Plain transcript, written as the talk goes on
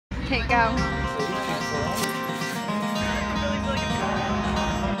Okay, go.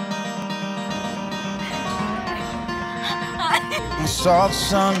 I saw the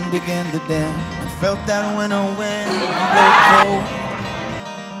sun begin to dim and felt that winter wind blow cold.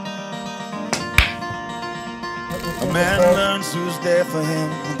 A man learns who's there for him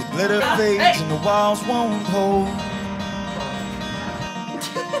when the glitter fades and the walls won't hold.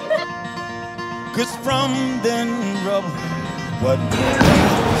 'Cause from then rubble, what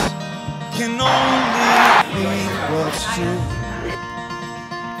remains can only be what's true.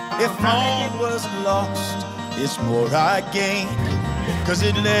 If all was lost, it's more I gained, 'cause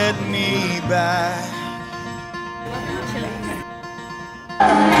it led me back.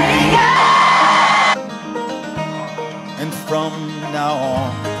 And from now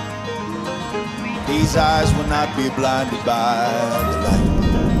on, these eyes will not be blinded by the light.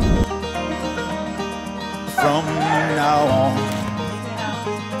 From now on,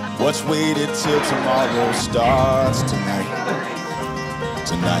 what's waited till tomorrow starts tonight.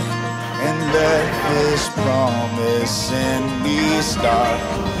 Tonight. And let this promise in me start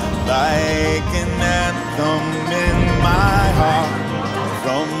like an anthem in my heart.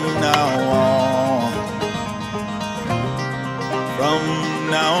 From now on, from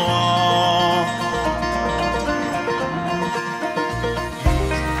now on.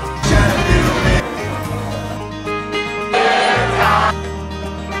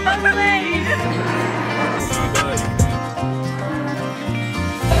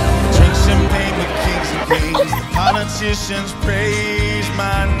 The politicians praise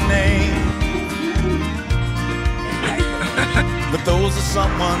my name, but those are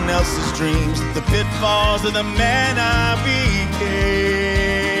someone else's dreams, the pitfalls of the man I became.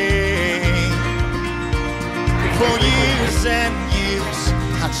 For years and years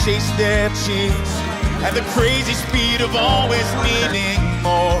I chased their cheers at the crazy speed of always needing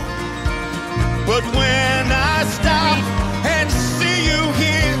more. But when I stop and see you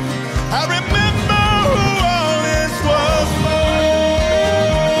here, I remember who all this was for.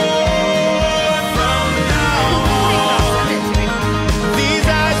 From now on, these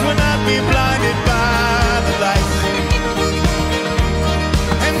eyes will not be blinded by the lights.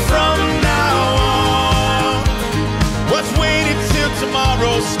 And from now on, what's waited till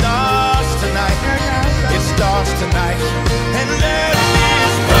tomorrow starts tonight. It starts tonight. And let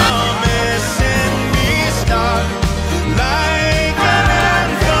this promise in me start like an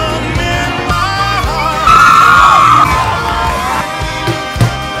anthem in my heart.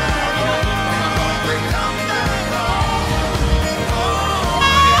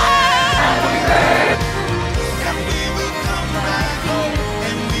 And we will come back home,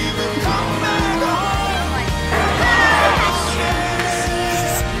 and we will come back home.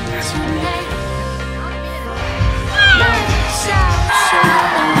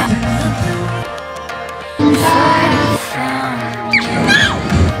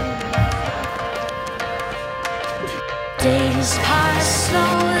 Days pass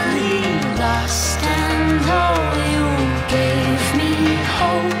slowly, lost and low. You gave me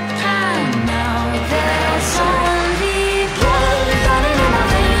hope, and now there's only blood running in my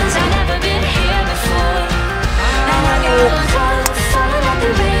veins. I've never been here before, and I got love falling like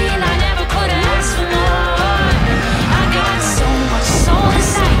the rain. I never could ask for more. I got so much soul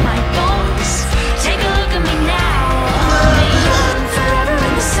inside my bones. Take a look at me now. I'm young, forever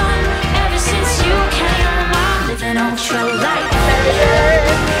in the sun. Ever since you came, I'm living ultra light.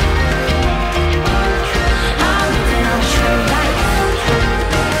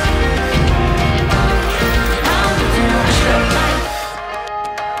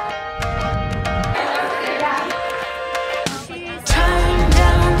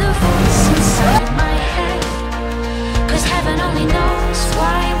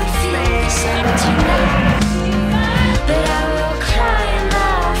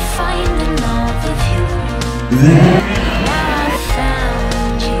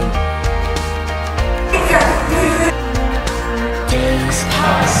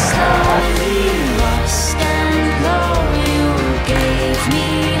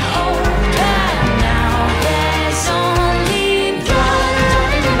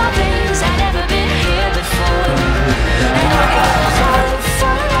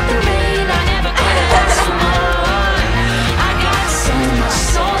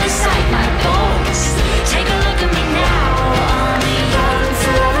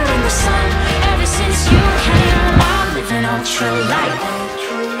 Ultra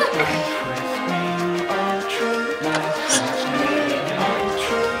light.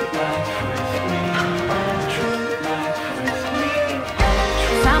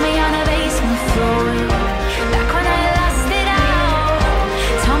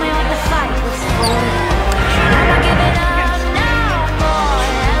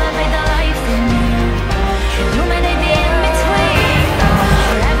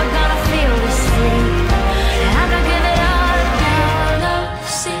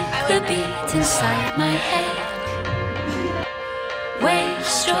 inside my head. Waves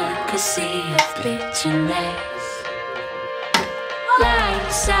struck a sea of bitterness.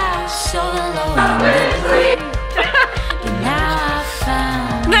 Lights out so low in the blue, but now I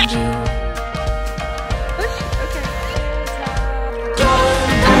found you.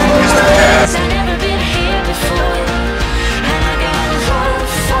 I've never been here before, and I got love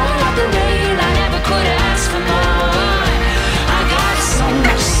for the rain. I never could ask for more. I got so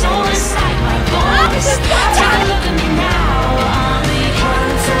much soul inside my bones. Take a look at me now, I'll be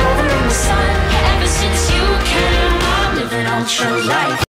running forever in the sun. Ever since you came, I'm living ultra life.